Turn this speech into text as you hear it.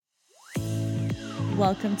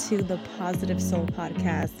welcome to the Positive Soul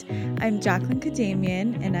Podcast. I'm Jacqueline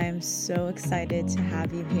Kadamian, and I'm so excited to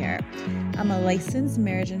have you here. I'm a licensed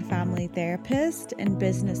marriage and family therapist and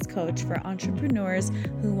business coach for entrepreneurs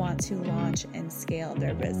who want to launch and scale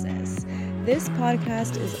their business. This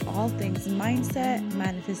podcast is all things mindset,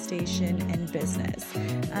 manifestation, and business.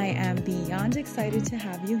 I am beyond excited to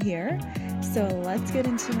have you here, so let's get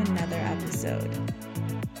into another episode.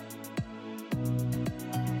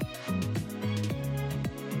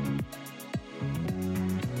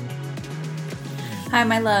 Hi,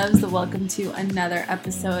 my loves. Welcome to another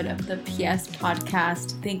episode of the PS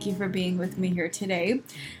Podcast. Thank you for being with me here today.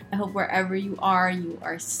 I hope wherever you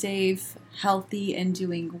are safe, healthy, and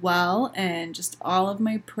doing well. And just all of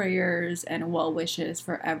my prayers and well wishes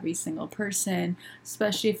for every single person,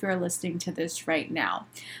 especially if you're listening to this right now.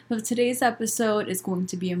 So today's episode is going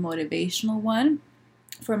to be a motivational one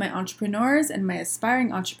for my entrepreneurs and my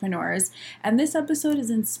aspiring entrepreneurs. And this episode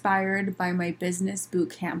is inspired by my business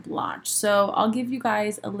bootcamp launch. So I'll give you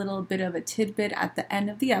guys a little bit of a tidbit at the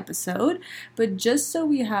end of the episode, but just so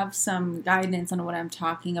we have some guidance on what I'm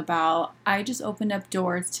talking about, I just opened up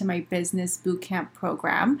doors to my business bootcamp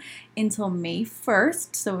program until May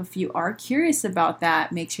 1st. So if you are curious about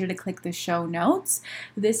that, make sure to click the show notes.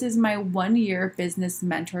 This is my 1-year business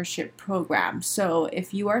mentorship program. So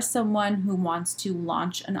if you are someone who wants to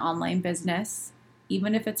launch an online business,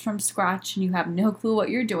 even if it's from scratch and you have no clue what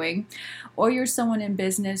you're doing, or you're someone in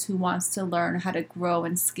business who wants to learn how to grow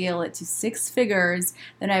and scale it to 6 figures,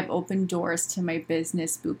 then I've opened doors to my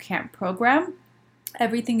business bootcamp program.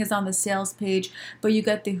 Everything is on the sales page, but you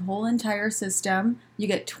get the whole entire system. You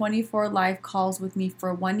get 24 live calls with me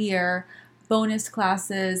for 1 year, bonus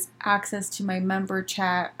classes, access to my member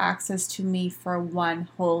chat, access to me for 1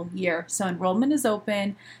 whole year. So enrollment is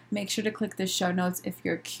open. Make sure to click the show notes if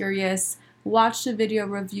you're curious. Watch the video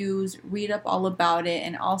reviews, read up all about it,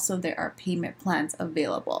 and also there are payment plans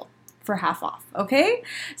available for half off. Okay,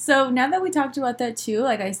 so now that we talked about that too,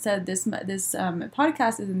 like I said, this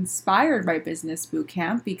podcast is inspired by Business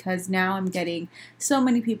Bootcamp because now I'm getting so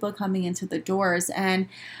many people coming into the doors. And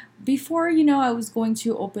before I was going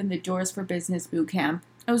to open the doors for Business Bootcamp,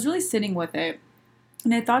 I was really sitting with it,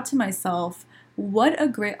 and I thought to myself, what a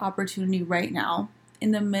great opportunity right now,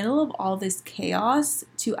 in the middle of all this chaos,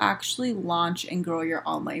 to actually launch and grow your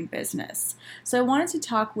online business. So I wanted to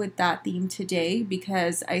talk with that theme today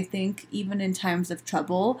because I think even in times of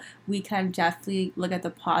trouble, we can definitely look at the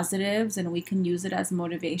positives and we can use it as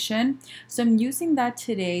motivation. So I'm using that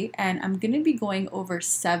today, and I'm going to be going over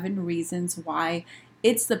 7 reasons why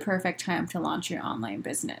it's the perfect time to launch your online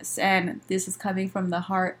business. And this is coming from the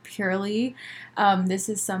heart purely. This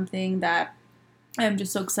is something that I'm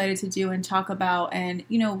just so excited to do and talk about. And,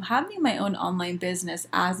 having my own online business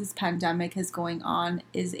as this pandemic is going on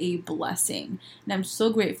is a blessing. And I'm so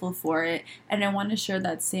grateful for it. And I want to share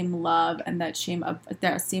that same love and that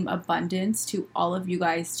same abundance to all of you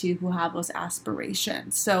guys too who have those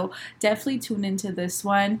aspirations. So definitely tune into this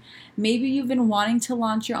one. Maybe you've been wanting to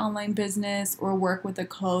launch your online business or work with a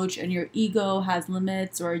coach and your ego has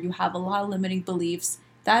limits or you have a lot of limiting beliefs.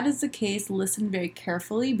 That is the case, listen very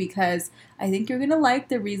carefully because I think you're going to like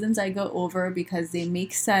the reasons I go over because they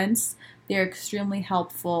make sense, they're extremely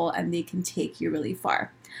helpful, and they can take you really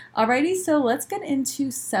far. Alrighty, so let's get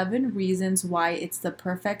into 7 reasons why it's the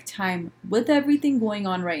perfect time with everything going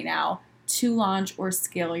on right now to launch or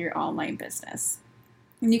scale your online business.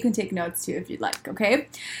 And you can take notes too if you'd like, okay?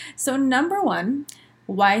 So number 1,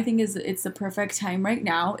 why I think it's the perfect time right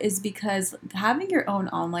now is because having your own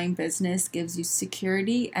online business gives you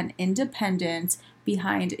security and independence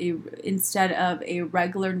instead of a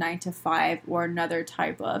regular 9-to-5 or another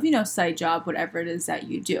type of, side job, whatever it is that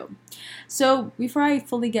you do. So before I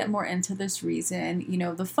fully get more into this reason,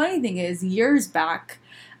 the funny thing is years back,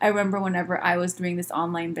 I remember whenever I was doing this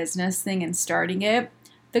online business thing and starting it,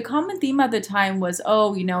 the common theme at the time was,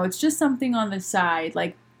 it's just something on the side,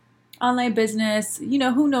 like online business,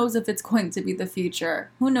 who knows if it's going to be the future?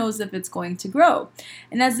 Who knows if it's going to grow?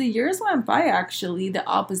 And as the years went by, actually, the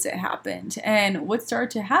opposite happened. And what started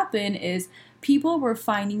to happen is people were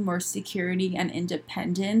finding more security and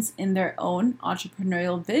independence in their own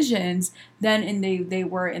entrepreneurial visions than they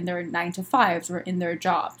were in their 9-to-5s or in their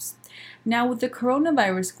jobs. Now, with the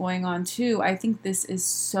coronavirus going on too, I think this is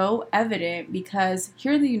so evident because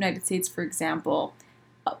here in the United States, for example,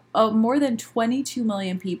 more than 22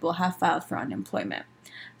 million people have filed for unemployment.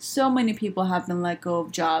 So many people have been let go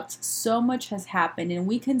of jobs. So much has happened, and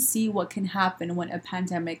we can see what can happen when a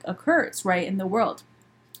pandemic occurs, right, in the world.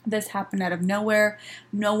 This happened out of nowhere.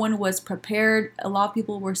 No one was prepared. A lot of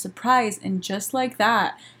people were surprised, and just like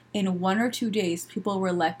that, in 1 or 2 days, people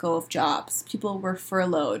were let go of jobs. People were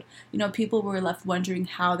furloughed. People were left wondering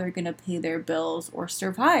how they're going to pay their bills or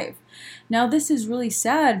survive. Now, this is really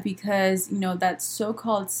sad because, that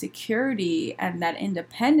so-called security and that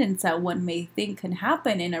independence that one may think can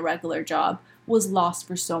happen in a regular job was lost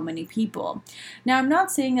for so many people. Now, I'm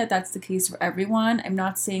not saying that that's the case for everyone. I'm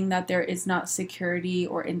not saying that there is not security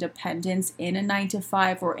or independence in a 9 to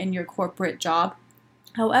 5 or in your corporate job.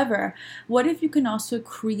 However, what if you can also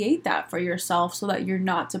create that for yourself so that you're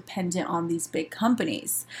not dependent on these big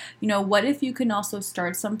companies? What if you can also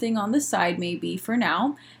start something on the side, maybe for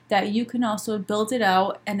now, that you can also build it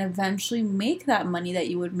out and eventually make that money that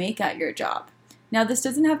you would make at your job? Now, this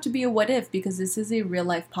doesn't have to be a what if because this is a real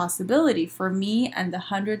life possibility for me and the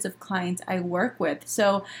hundreds of clients I work with.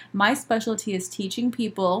 So my specialty is teaching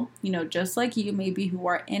people, just like you maybe who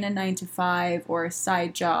are in a 9 to 5 or a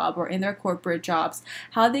side job or in their corporate jobs,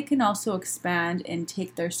 how they can also expand and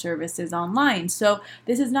take their services online. So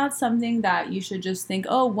this is not something that you should just think,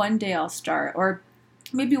 oh, one day I'll start, or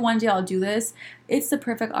maybe one day I'll do this. It's the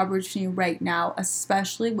perfect opportunity right now,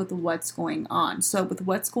 especially with what's going on. So with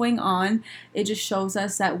what's going on, it just shows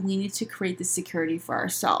us that we need to create the security for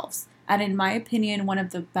ourselves. And in my opinion, one of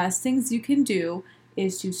the best things you can do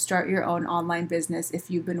is to start your own online business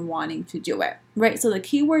if you've been wanting to do it, right? So the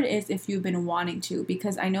key word is if you've been wanting to,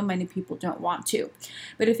 because I know many people don't want to.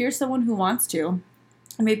 But if you're someone who wants to,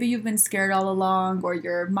 maybe you've been scared all along, or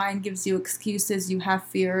your mind gives you excuses, you have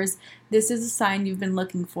fears, this is a sign you've been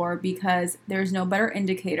looking for, because there's no better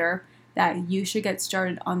indicator that you should get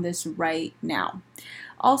started on this right now.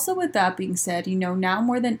 Also, with that being said, now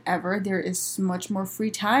more than ever, there is much more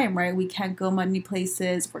free time, right? We can't go many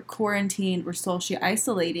places, we're quarantined, we're socially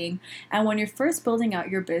isolating. And when you're first building out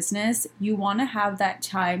your business, you want to have that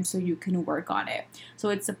time so you can work on it. So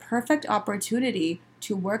it's a perfect opportunity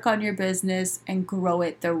to work on your business and grow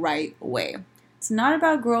it the right way. It's not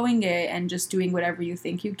about growing it and just doing whatever you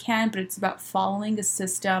think you can, but it's about following a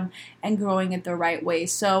system and growing it the right way.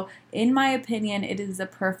 So in my opinion, it is the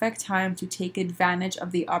perfect time to take advantage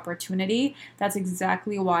of the opportunity. That's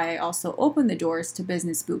exactly why I also opened the doors to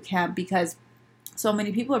Business Bootcamp, because so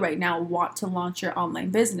many people right now want to launch your online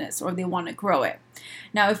business or they want to grow it.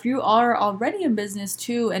 Now, if you are already in business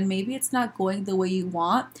too, and maybe it's not going the way you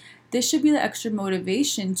want, this should be the extra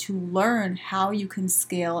motivation to learn how you can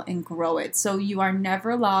scale and grow it. So you are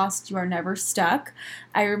never lost, you are never stuck.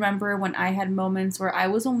 I remember when I had moments where I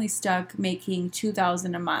was only stuck making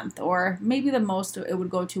 $2,000 a month, or maybe the most it would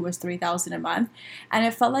go to was $3,000 a month. And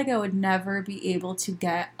it felt like I would never be able to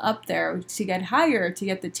get up there, to get higher, to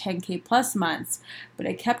get the 10K plus months. But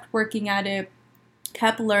I kept working at it,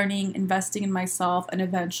 kept learning, investing in myself, and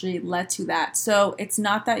eventually led to that. So it's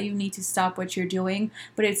not that you need to stop what you're doing,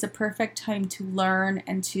 but it's a perfect time to learn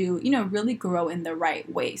and to, really grow in the right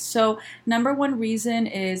way. So number one reason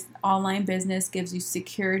is online business gives you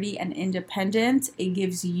security and independence. It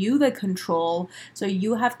gives you the control. So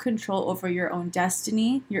you have control over your own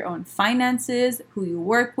destiny, your own finances, who you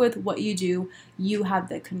work with, what you do. You have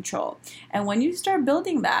the control. And when you start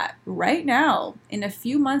building that right now, in a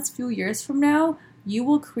few months, few years from now, you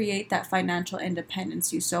will create that financial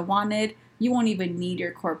independence you so wanted. You won't even need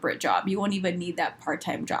your corporate job. You won't even need that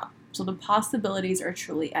part-time job. So the possibilities are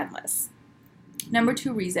truly endless. Number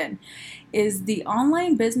two reason is the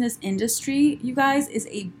online business industry, you guys, is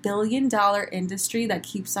a billion-dollar industry that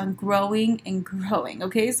keeps on growing and growing.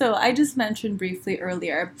 Okay, so I just mentioned briefly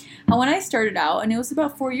earlier how when I started out, and it was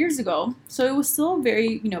about 4 years ago, so it was still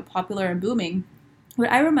very, popular and booming. But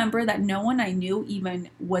I remember that no one I knew even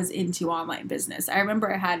was into online business. I remember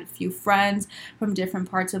I had a few friends from different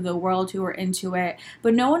parts of the world who were into it,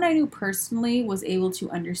 but no one I knew personally was able to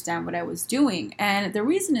understand what I was doing. And the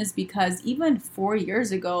reason is because even 4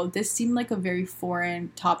 years ago, this seemed like a very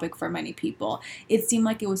foreign topic for many people. It seemed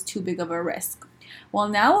like it was too big of a risk. Well,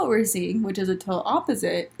 now what we're seeing, which is a total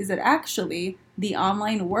opposite, is that actually the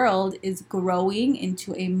online world is growing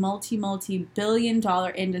into a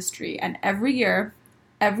multi-billion-dollar industry. And every year,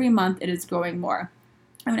 every month, it is growing more.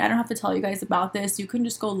 I mean, I don't have to tell you guys about this. You can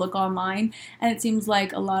just go look online, and it seems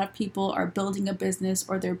like a lot of people are building a business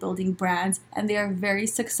or they're building brands, and they are very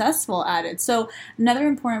successful at it. So another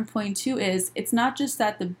important point too is it's not just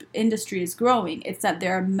that the industry is growing, it's that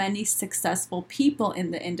there are many successful people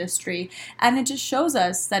in the industry. And it just shows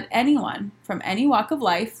us that anyone from any walk of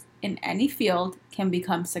life in any field can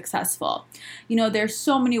become successful. There's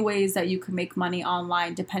so many ways that you can make money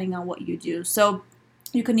online depending on what you do. So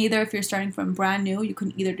you can either, if you're starting from brand new, you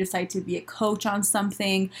can either decide to be a coach on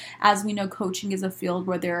something. As we know, coaching is a field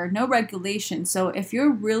where there are no regulations. So if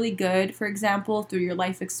you're really good, for example, through your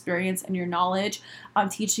life experience and your knowledge on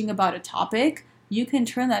teaching about a topic, you can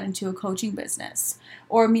turn that into a coaching business.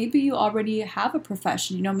 Or maybe you already have a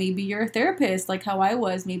profession. Maybe you're a therapist like how I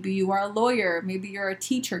was. Maybe you are a lawyer. Maybe you're a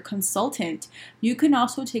teacher, consultant. You can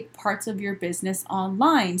also take parts of your business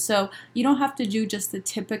online. So you don't have to do just the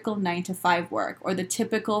typical 9-to-5 work or the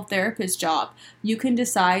typical therapist job. You can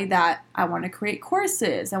decide that I want to create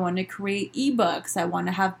courses. I want to create ebooks. I want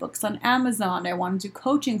to have books on Amazon. I want to do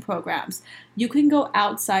coaching programs. You can go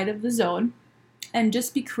outside of the zone and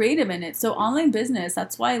just be creative in it. So online business,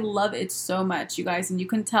 that's why I love it so much, you guys. And you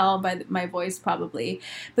can tell by my voice probably,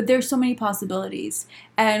 but there's so many possibilities.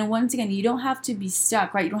 And once again, you don't have to be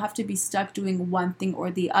stuck, right? You don't have to be stuck doing one thing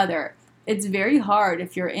or the other. It's very hard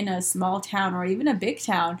if you're in a small town or even a big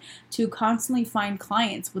town to constantly find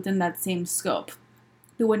clients within that same scope.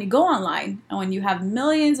 But when you go online and when you have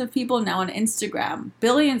millions of people now on Instagram,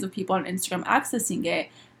 billions of people on Instagram accessing it,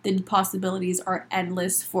 the possibilities are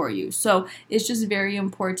endless for you. So it's just very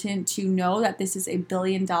important to know that this is a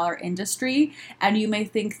billion-dollar industry, and you may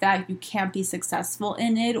think that you can't be successful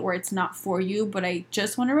in it or it's not for you, but I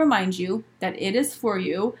just want to remind you that it is for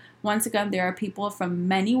you. Once again, there are people from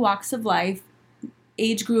many walks of life,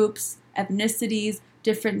 age groups, ethnicities,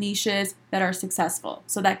 different niches that are successful.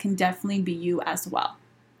 So that can definitely be you as well.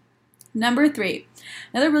 Number 3,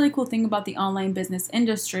 another really cool thing about the online business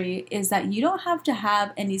industry is that you don't have to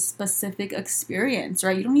have any specific experience,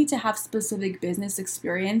 right? You don't need to have specific business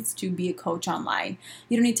experience to be a coach online.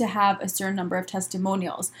 You don't need to have a certain number of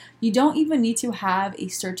testimonials. You don't even need to have a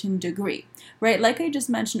certain degree, right? Like I just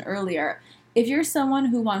mentioned earlier, if you're someone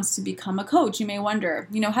who wants to become a coach, you may wonder,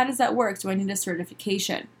 how does that work? Do I need a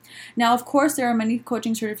certification? Now, of course, there are many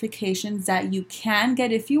coaching certifications that you can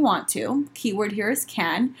get if you want to. Keyword here is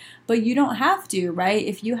can, but you don't have to, right?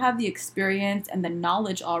 If you have the experience and the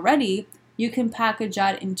knowledge already, you can package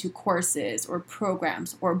that into courses or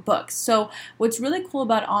programs or books. So what's really cool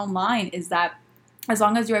about online is that as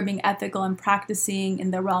long as you are being ethical and practicing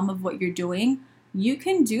in the realm of what you're doing, you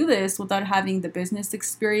can do this without having the business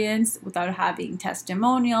experience, without having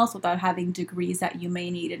testimonials, without having degrees that you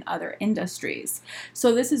may need in other industries.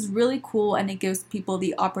 So this is really cool, and it gives people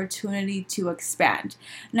the opportunity to expand.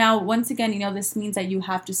 Now, once again, this means that you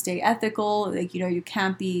have to stay ethical. You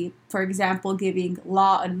can't be, for example, giving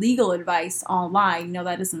law and legal advice online.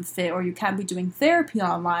 That doesn't fit. Or you can't be doing therapy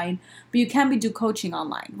online, but you can be do coaching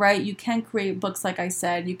online, right? You can create books, like I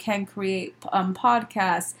said. You can create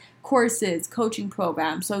podcasts, courses, coaching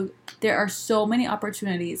programs. So there are so many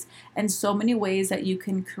opportunities and so many ways that you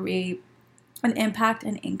can create an impact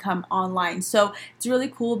and income online. So it's really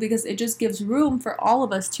cool because it just gives room for all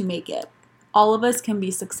of us to make it. All of us can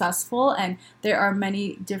be successful, and there are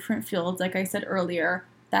many different fields, like I said earlier,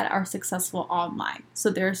 that are successful online.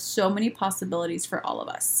 So there are so many possibilities for all of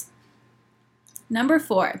us. Number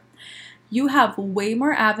 4, you have way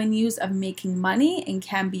more avenues of making money and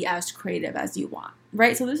can be as creative as you want.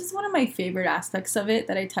 Right? So this is one of my favorite aspects of it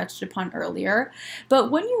that I touched upon earlier. But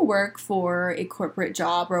when you work for a corporate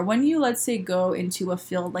job, or when you, let's say, go into a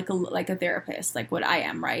field like a therapist, like what I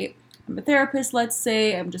am, right? I'm a therapist, let's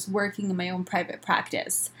say. I'm just working in my own private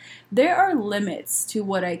practice. There are limits to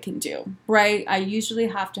what I can do, right? I usually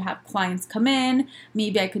have to have clients come in.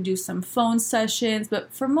 Maybe I could do some phone sessions.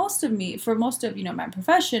 But for most of my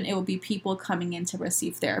profession, it will be people coming in to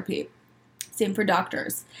receive therapy. Same for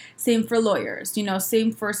doctors, same for lawyers,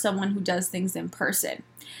 same for someone who does things in person.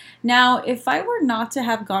 Now, if I were not to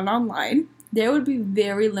have gone online, there would be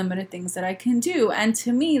very limited things that I can do. And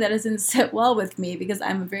to me, that doesn't sit well with me because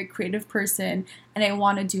I'm a very creative person and I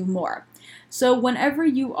want to do more. So whenever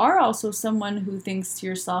you are also someone who thinks to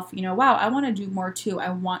yourself, wow, I want to do more too. I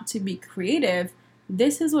want to be creative.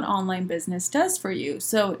 This is what online business does for you.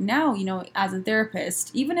 So now, as a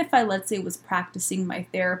therapist, even if I, let's say, was practicing my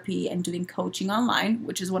therapy and doing coaching online,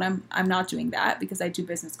 which is what I'm not doing that because I do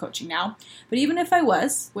business coaching now. But even if I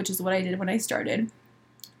was, which is what I did when I started,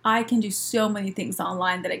 I can do so many things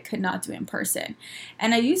online that I could not do in person.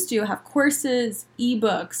 And I used to have courses,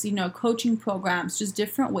 ebooks, coaching programs, just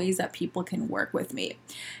different ways that people can work with me.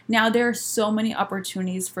 Now, there are so many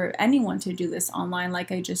opportunities for anyone to do this online,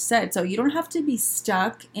 like I just said. So you don't have to be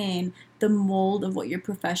stuck in the mold of what your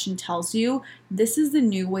profession tells you. This is the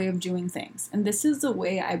new way of doing things. And this is the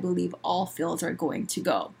way I believe all fields are going to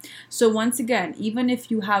go. So once again, even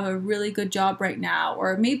if you have a really good job right now,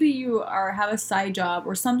 or maybe you have a side job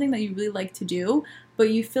or something that you really like to do,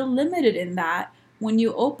 but you feel limited in that, when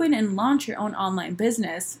you open and launch your own online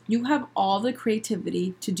business, you have all the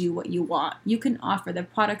creativity to do what you want. You can offer the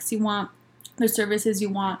products you want, the services you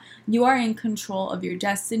want. You are in control of your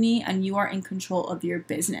destiny and you are in control of your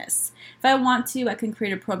business. If I want to, I can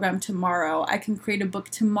create a program tomorrow. I can create a book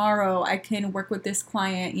tomorrow. I can work with this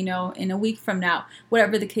client, in a week from now,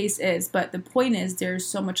 whatever the case is. But the point is there's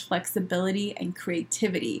so much flexibility and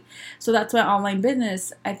creativity. So that's why online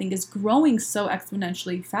business, I think, is growing so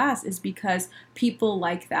exponentially fast, is because people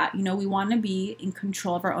like that. We want to be in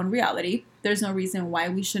control of our own reality. There's no reason why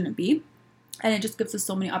we shouldn't be. And it just gives us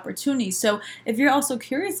so many opportunities. So if you're also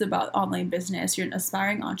curious about online business, you're an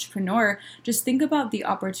aspiring entrepreneur, just think about the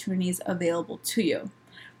opportunities available to you.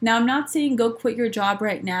 Now, I'm not saying go quit your job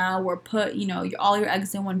right now or put, all your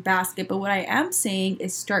eggs in one basket. But what I am saying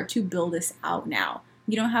is start to build this out now.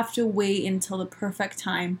 You don't have to wait until the perfect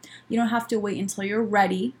time. You don't have to wait until you're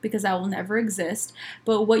ready, because that will never exist.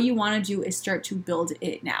 But what you want to do is start to build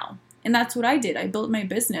it now. And that's what I did. I built my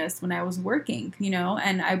business when I was working,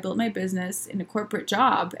 and I built my business in a corporate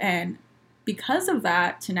job. And because of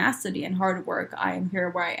that tenacity and hard work, I am here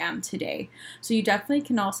where I am today. So you definitely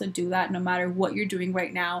can also do that no matter what you're doing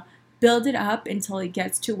right now. Build it up until it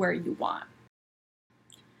gets to where you want.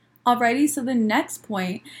 Alrighty, so the next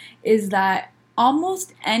point is that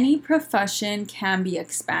almost any profession can be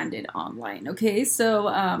expanded online. Okay, so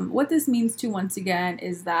what this means too, once again,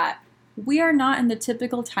 is that we are not in the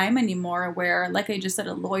typical time anymore where, like I just said,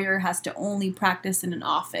 a lawyer has to only practice in an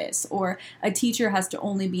office, or a teacher has to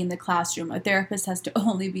only be in the classroom, a therapist has to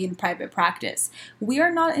only be in private practice. We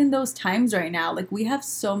are not in those times right now. Like, we have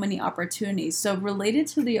so many opportunities. So related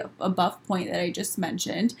to the above point that I just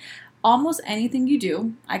mentioned, almost anything you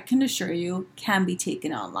do, I can assure you, can be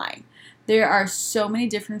taken online. There are so many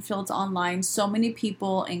different fields online, so many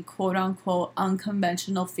people in quote unquote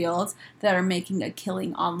unconventional fields that are making a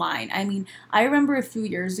killing online. I mean, I remember a few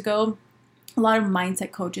years ago, a lot of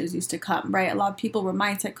mindset coaches used to come, right? A lot of people were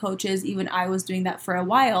mindset coaches. Even I was doing that for a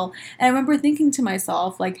while. And I remember thinking to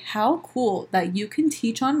myself, like, how cool that you can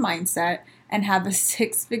teach on mindset and have a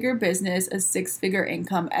 6-figure business, a 6-figure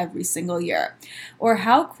income every single year. Or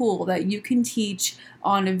how cool that you can teach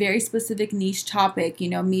on a very specific niche topic,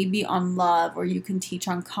 maybe on love, or you can teach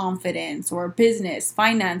on confidence or business,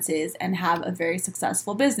 finances, and have a very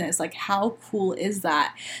successful business. Like, how cool is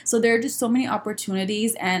that? So there are just so many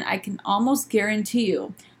opportunities, and I can almost guarantee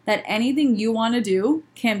you that anything you want to do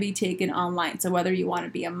can be taken online. So whether you want to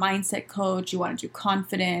be a mindset coach, you want to do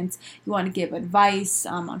confidence, you want to give advice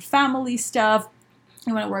on family stuff,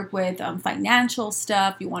 you want to work with financial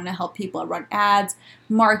stuff, you want to help people run ads,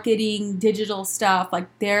 marketing, digital stuff, like,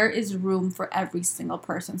 there is room for every single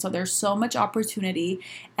person. So there's so much opportunity,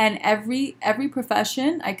 and every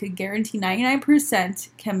profession, I could guarantee 99%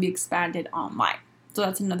 can be expanded online. So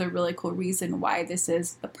that's another really cool reason why this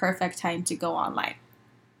is the perfect time to go online.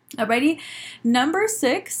 Alrighty, number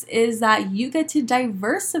 6 is that you get to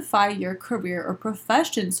diversify your career or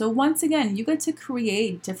profession. So once again, you get to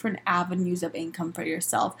create different avenues of income for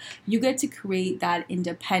yourself. You get to create that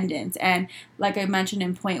independence. And like I mentioned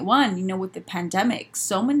in point 1, with the pandemic,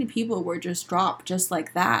 so many people were just dropped just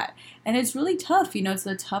like that. And it's really tough, it's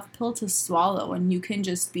a tough pill to swallow, and you can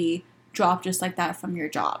just be drop just like that from your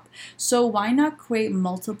job. So why not create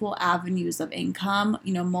multiple avenues of income,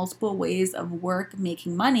 multiple ways of work,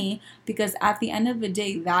 making money, because at the end of the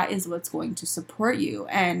day, that is what's going to support you.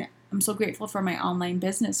 And I'm so grateful for my online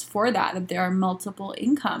business for that there are multiple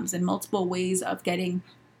incomes and multiple ways of getting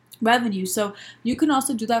revenue. So you can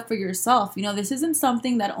also do that for yourself. This isn't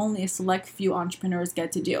something that only a select few entrepreneurs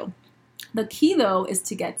get to do. The key, though, is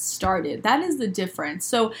to get started. That is the difference.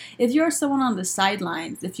 So if you're someone on the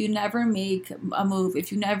sidelines, if you never make a move,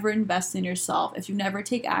 if you never invest in yourself, if you never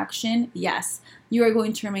take action, yes, you are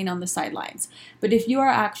going to remain on the sidelines. But if you are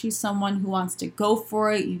actually someone who wants to go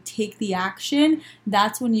for it, you take the action,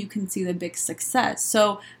 that's when you can see the big success.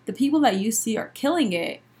 So the people that you see are killing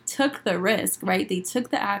it took the risk, right? They took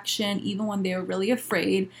the action even when they were really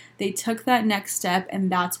afraid. They took that next step,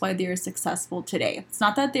 and that's why they're successful today. It's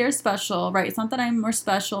not that they're special, right? It's not that I'm more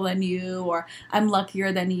special than you or I'm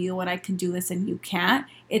luckier than you and I can do this and you can't.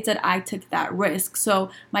 It's that I took that risk.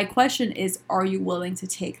 So my question is, are you willing to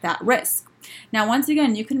take that risk? Now, once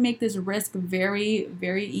again, you can make this risk very,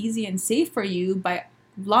 very easy and safe for you by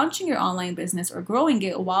launching your online business or growing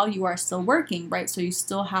it while you are still working, right? So you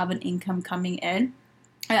still have an income coming in.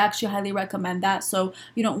 I actually highly recommend that, so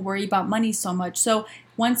you don't worry about money so much. So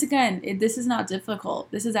once again, this is not difficult.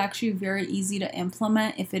 This is actually very easy to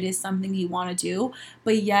implement if it is something you want to do.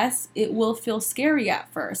 But yes, it will feel scary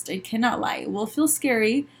at first. I cannot lie. It will feel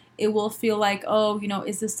scary. It will feel like, oh,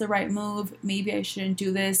 is this the right move? Maybe I shouldn't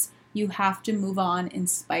do this. You have to move on in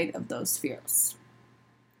spite of those fears.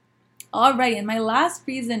 Alright, and my last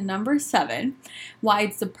reason, number 7, why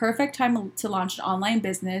it's the perfect time to launch an online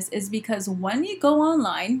business is because when you go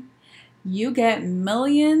online, you get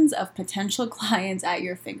millions of potential clients at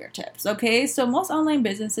your fingertips. Okay, so most online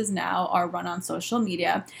businesses now are run on social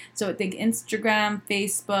media. So think Instagram,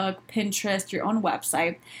 Facebook, Pinterest, your own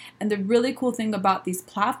website. And the really cool thing about these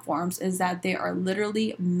platforms is that there are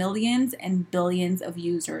literally millions and billions of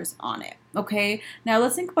users on it. Okay, now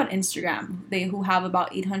let's think about Instagram. Who have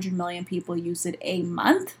about 800 million people use it a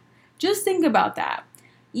month. Just think about that.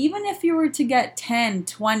 Even if you were to get 10,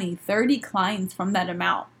 20, 30 clients from that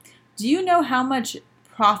amount, do you know how much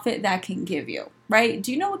profit that can give you, right?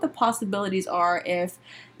 Do you know what the possibilities are if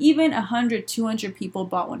even 100, 200 people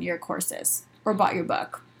bought one of your courses or bought your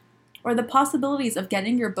book? Or the possibilities of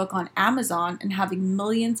getting your book on Amazon and having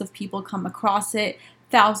millions of people come across it,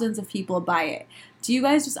 thousands of people buy it. Do you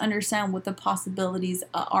guys just understand what the possibilities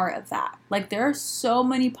are of that? Like, there are so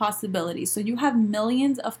many possibilities. So you have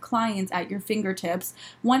millions of clients at your fingertips.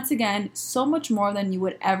 Once again, so much more than you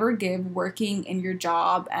would ever give working in your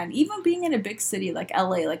job and even being in a big city like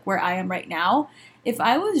LA, like where I am right now. If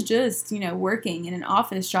I was just, working in an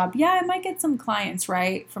office job, yeah, I might get some clients,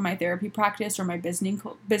 right, for my therapy practice or my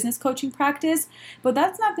business coaching practice, but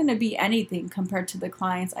that's not going to be anything compared to the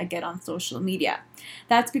clients I get on social media.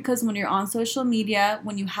 That's because when you're on social media,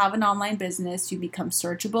 when you have an online business, you become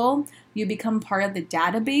searchable, you become part of the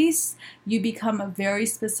database, you become a very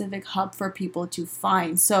specific hub for people to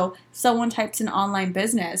find. So someone types in online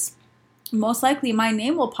business, most likely my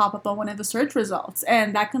name will pop up on one of the search results,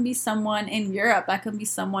 and that can be someone in Europe, that can be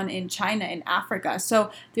someone in China, in Africa.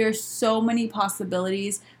 So there's so many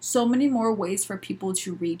possibilities, so many more ways for people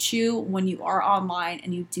to reach you when you are online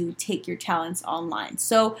and you do take your talents online.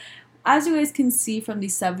 So as you guys can see from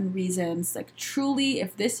these 7 reasons, like truly,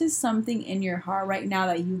 if this is something in your heart right now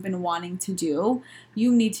that you've been wanting to do,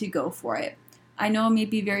 you need to go for it. I know it may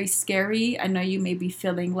be very scary. I know you may be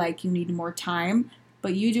feeling like you need more time,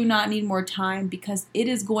 but you do not need more time because it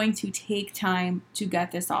is going to take time to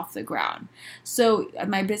get this off the ground. So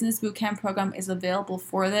my business bootcamp program is available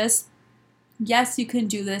for this. Yes, you can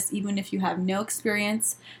do this even if you have no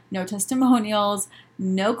experience, no testimonials,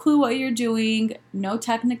 no clue what you're doing, no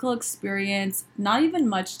technical experience, not even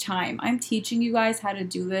much time. I'm teaching you guys how to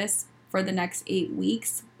do this for the next 8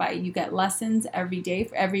 weeks. You get lessons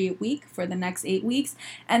every week for the next 8 weeks.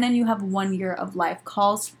 And then you have 1 year of live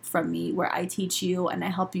calls from me where I teach you and I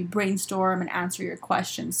help you brainstorm and answer your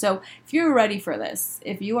questions. So if you're ready for this,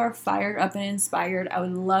 if you are fired up and inspired, I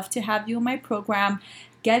would love to have you in my program.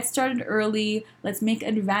 Get started early. Let's make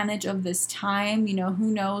advantage of this time. Who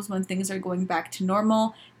knows when things are going back to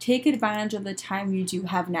normal. Take advantage of the time you do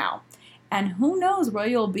have now. And who knows where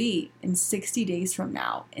you'll be in 60 days from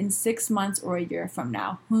now, in 6 months or a year from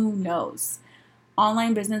now. Who knows?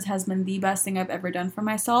 Online business has been the best thing I've ever done for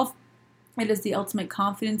myself. It is the ultimate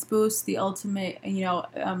confidence boost, the ultimate,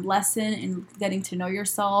 lesson in getting to know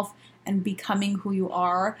yourself and becoming who you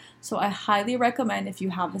are. So I highly recommend, if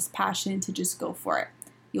you have this passion, to just go for it.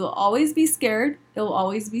 You'll always be scared. It will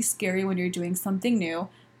always be scary when you're doing something new,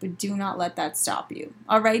 but do not let that stop you.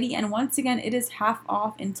 Alrighty, and once again, it is half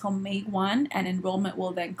off until May 1, and enrollment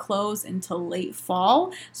will then close until late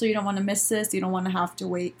fall. So you don't want to miss this. You don't want to have to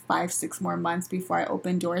wait 5-6 more months before I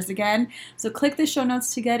open doors again. So click the show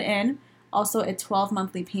notes to get in. Also, a 12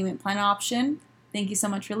 monthly payment plan option. Thank you so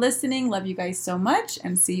much for listening. Love you guys so much,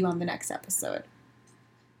 and see you on the next episode.